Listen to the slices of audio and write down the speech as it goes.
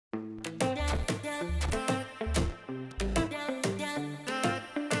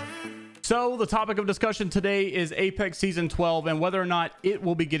So the topic of discussion today is Apex Season 12 and whether or not it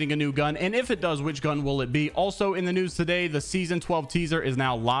will be getting a new gun, and if it does, which gun will it be? Also in the news today, the Season 12 teaser is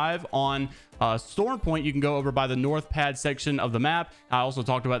now live on Stormpoint. You can go over by the north pad section of the map. I also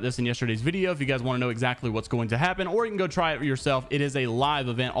talked about this in yesterday's video if you guys want to know exactly what's going to happen, or you can go try it yourself. It is a live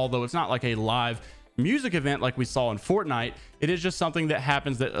event, although it's not like a live music event like we saw in Fortnite. It is just something that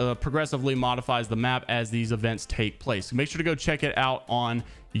happens that progressively modifies the map as these events take place. So make sure to go check it out on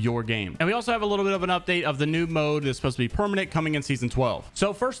your game. And we also have a little bit of an update of the new mode that's supposed to be permanent coming in Season 12.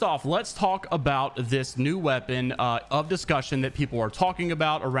 So first off, let's talk about this new weapon of discussion that people are talking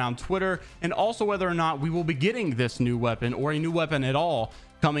about around Twitter, and also whether or not we will be getting this new weapon or a new weapon at all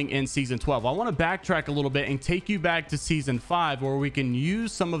coming in Season 12. I want to backtrack a little bit and take you back to Season 5, where we can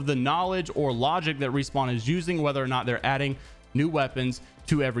use some of the knowledge or logic that Respawn is using, whether or not they're adding new weapons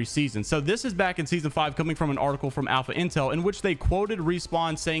to every season. So this is back in Season 5, coming from an article from Alpha Intel, in which they quoted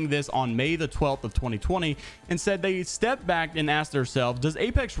Respawn saying this on May the 12th of 2020, and said they stepped back and asked themselves, does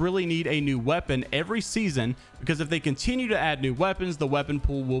Apex really need a new weapon every season? Because if they continue to add new weapons, the weapon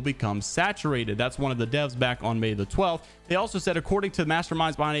pool will become saturated. That's one of the devs back on May the 12th. They also said, according to the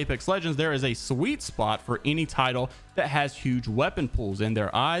masterminds behind Apex Legends, there is a sweet spot for any title that has huge weapon pools. In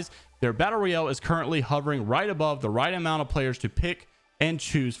their eyes, their battle royale is currently hovering right above the right amount of players to pick and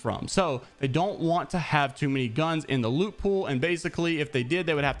choose from. So they don't want to have too many guns in the loot pool, and basically if they did,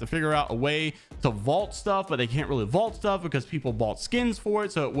 they would have to figure out a way to vault stuff, but they can't really vault stuff because people bought skins for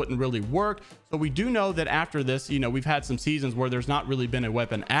it, so it wouldn't really work. So we do know that after this, you know, we've had some seasons where there's not really been a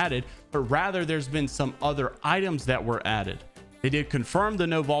weapon added, but rather there's been some other items that were added. They did confirm the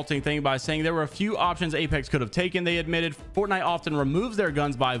no vaulting thing by saying there were a few options Apex could have taken. They admitted Fortnite often removes their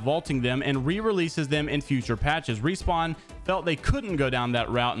guns by vaulting them and re-releases them in future patches. Respawn felt they couldn't go down that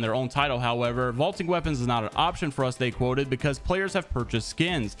route in their own title. However, vaulting weapons is not an option for us, they quoted, because players have purchased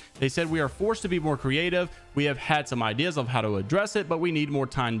skins. They said, we are forced to be more creative. We have had some ideas of how to address it, but we need more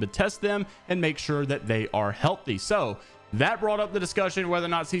time to test them and make sure that they are healthy. So that brought up the discussion whether or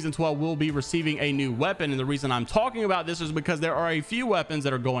not Season 12 will be receiving a new weapon. And the reason I'm talking about this is because there are a few weapons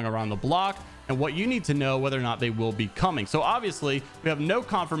that are going around the block, and what you need to know whether or not they will be coming. So obviously we have no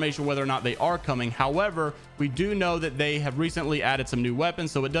confirmation whether or not they are coming. However, we do know that they have recently added some new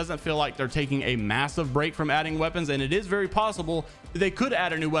weapons, so it doesn't feel like they're taking a massive break from adding weapons, and it is very possible that they could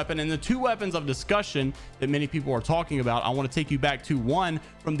add a new weapon. And the two weapons of discussion that many people are talking about, I want to take you back to one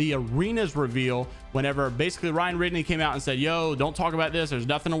from the arenas reveal, whenever basically Ryan Ridney came out and said, yo, don't talk about this, there's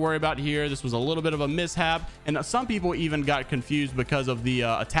nothing to worry about here, this was a little bit of a mishap. And some people even got confused because of the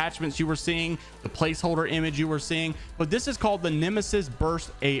attachments you were seeing, the placeholder image you were seeing. But this is called the Nemesis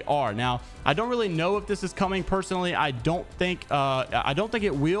Burst AR. Now, I don't really know if this is coming personally. I don't think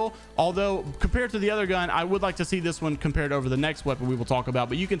it will, although compared to the other gun, I would like to see this one compared over the next weapon we will talk about.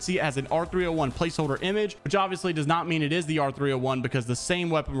 But you can see it has an R301 placeholder image, which obviously does not mean it is the R301, because the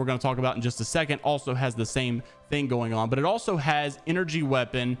same weapon we're going to talk about in just a second also has the same thing going on, but it also has energy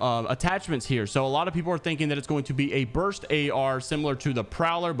weapon attachments here. So a lot of people are thinking that it's going to be a burst AR similar to the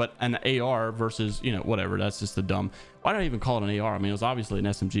Prowler, but an AR versus, you know, whatever. That's just a dumb, why don't I even call it an AR? I mean, it was obviously an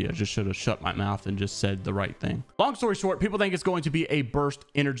SMG. I just should have shut my mouth and just said the right thing. Long story short, people think it's going to be a burst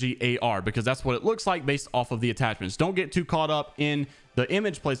energy AR because that's what it looks like based off of the attachments. Don't get too caught up in the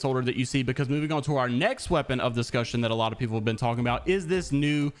image placeholder that you see, because moving on to our next weapon of discussion that a lot of people have been talking about is this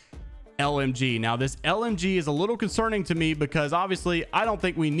new LMG. Now, this LMG is a little concerning to me because obviously I don't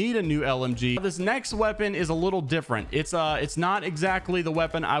think we need a new LMG. This next weapon is a little different. It's not exactly the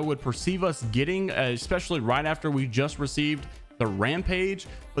weapon I would perceive us getting, especially right after we just received the Rampage,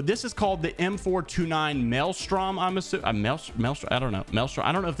 but this is called the M429 Maelstrom. I'm assuming Maelstrom. I don't know. Maelstrom.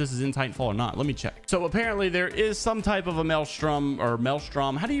 I don't know if this is in Titanfall or not. Let me check. So apparently there is some type of a Maelstrom or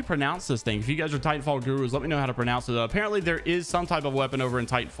Maelstrom. How do you pronounce this thing? If you guys are Titanfall gurus, let me know how to pronounce it. Apparently there is some type of weapon over in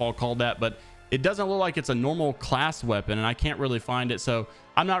Titanfall called that, but it doesn't look like it's a normal class weapon, and I can't really find it, so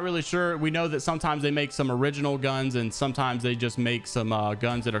I'm not really sure. We know that sometimes they make some original guns, and sometimes they just make some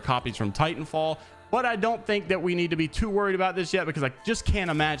guns that are copies from Titanfall. But I don't think that we need to be too worried about this yet, because I just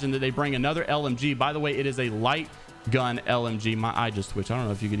can't imagine that they bring another LMG. By the way, it is a light gun LMG. My eye just twitched. I don't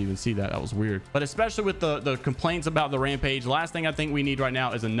know if you could even see that. That was weird. But especially with the complaints about the Rampage, last thing I think we need right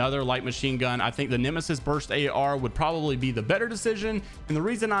now is another light machine gun. I think the Nemesis Burst AR would probably be the better decision. And the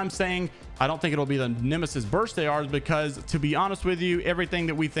reason I'm saying I don't think it'll be the Nemesis Burst AR is because, to be honest with you, everything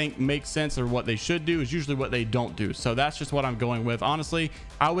that we think makes sense or what they should do is usually what they don't do. So that's just what I'm going with. Honestly,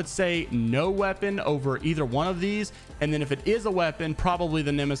 I would say no weapon over either one of these. And then if it is a weapon, probably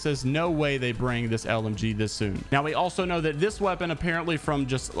the Nemesis. No way they bring this LMG this soon. Now, we also know that this weapon, apparently from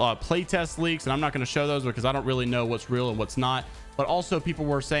just playtest leaks, and I'm not going to show those because I don't really know what's real and what's not, But also people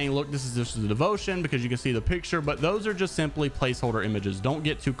were saying, look, this is just a devotion because you can see the picture, but those are just simply placeholder images. Don't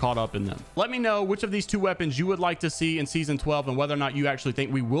get too caught up in them. Let me know which of these two weapons you would like to see in season 12 and whether or not you actually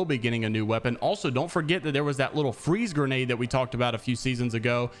think we will be getting a new weapon. Also, don't forget that there was that little freeze grenade that we talked about a few seasons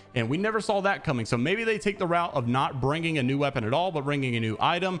ago, and we never saw that coming. So maybe they take the route of not bringing a new weapon at all, but bringing a new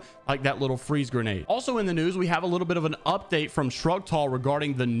item like that little freeze grenade. Also in the news, we have a little bit of an update from shrugtal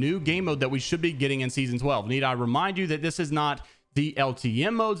regarding the new game mode that we should be getting in season 12. Need I remind you that this is not the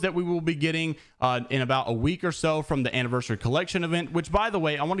LTM modes that we will be getting in about a week or so from the anniversary collection event, which, by the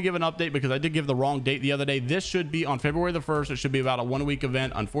way, I want to give an update because I did give the wrong date the other day. This should be on February the 1st. It should be about a 1-week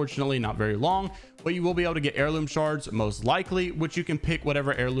event. Unfortunately, not very long, but you will be able to get heirloom shards, most likely, which you can pick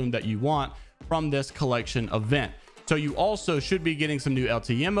whatever heirloom that you want from this collection event. So you also should be getting some new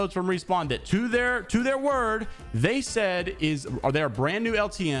LTM modes from Respawn that, to their word, they said they are brand new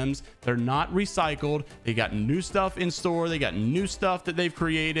LTMs. They're not recycled. They got new stuff in store. They got new stuff that they've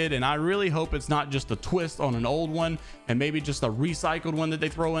created, and I really hope it's not just a twist on an old one and maybe just a recycled one that they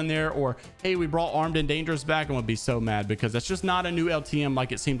throw in there, or hey, we brought Armed and Dangerous back, and would be so mad because that's just not a new LTM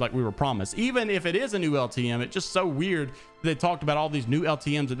like it seemed like we were promised. Even if it is a new LTM, it's just so weird. They talked about all these new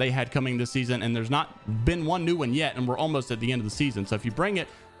LTMs that they had coming this season, and there's not been one new one yet, and we're almost at the end of the season. So if you bring it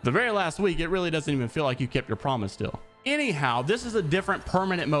the very last week, it really doesn't even feel like you kept your promise still. Anyhow, this is a different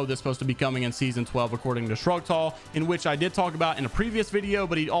permanent mode that's supposed to be coming in season 12 according to shrugtal, in which I did talk about in a previous video,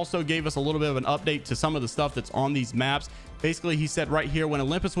 but he also gave us a little bit of an update to some of the stuff that's on these maps. Basically, he said right here, when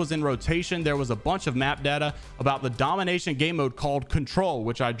Olympus was in rotation, there was a bunch of map data about the domination game mode called Control,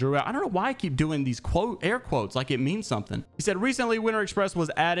 which I drew out. I don't know why I keep doing these air quotes like it means something. He said recently Winter Express was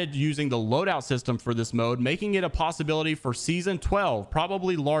added using the loadout system for this mode, making it a possibility for season 12,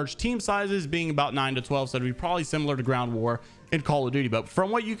 probably large team sizes being about 9 to 12. So it'd be probably similar to Ground War in Call of Duty. But from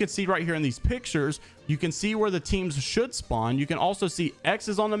what you can see right here in these pictures, you can see where the teams should spawn. You can also see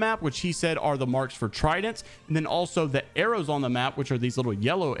X's on the map, which he said are the marks for tridents, and then also the arrows on the map, which are these little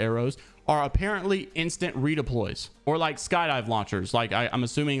yellow arrows, are apparently instant redeploys, or like skydive launchers, like I'm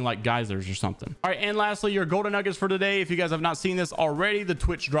assuming like geysers or something. All right, and lastly, your Golden Nuggets for today. If you guys have not seen this already, the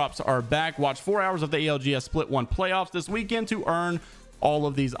Twitch drops are back. Watch 4 hours of the ALGS Split 1 playoffs this weekend to earn all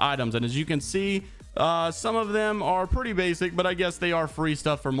of these items. And as you can see, some of them are pretty basic, but I guess they are free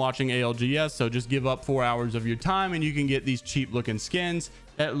stuff from watching ALGS. So just give up 4 hours of your time and you can get these cheap looking skins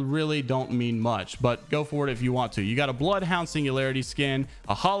that really don't mean much, but go for it if you want to. You got a Bloodhound Singularity skin,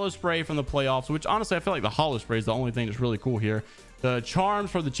 a Hollow Spray from the playoffs, which honestly I feel like the Hollow Spray is the only thing that's really cool here, the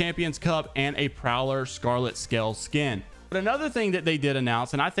Charms for the Champions Cup, and a Prowler Scarlet Scale skin. But another thing that they did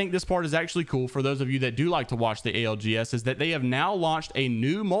announce, and I think this part is actually cool for those of you that do like to watch the ALGS, is that they have now launched a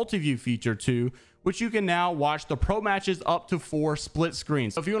new multi-view feature too, which you can now watch the pro matches up to 4 split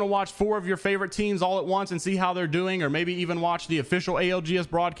screens. So if you want to watch 4 of your favorite teams all at once and see how they're doing, or maybe even watch the official ALGS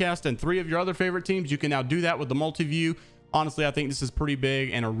broadcast and 3 of your other favorite teams, you can now do that with the multi-view. Honestly, I think this is pretty big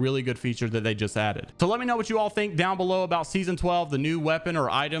and a really good feature that they just added. So let me know what you all think down below about season 12, the new weapon or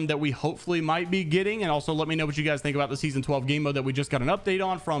item that we hopefully might be getting. And also let me know what you guys think about the season 12 game mode that we just got an update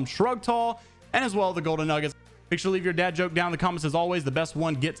on from shrugtal, and as well the Golden Nuggets. Make sure to leave your dad joke down in the comments as always. The best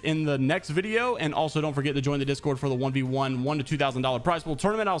one gets in the next video. And also don't forget to join the Discord for the 1v1 $1,000 to $2,000 prize pool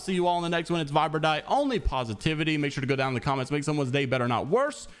tournament. I'll see you all in the next one. It's Vibe or Die, only positivity. Make sure to go down in the comments, make someone's day better, not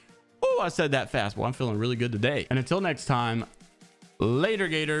worse. Oh, I said that fast. Well, I'm feeling really good today. And until next time, later,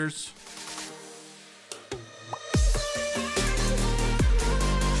 Gators.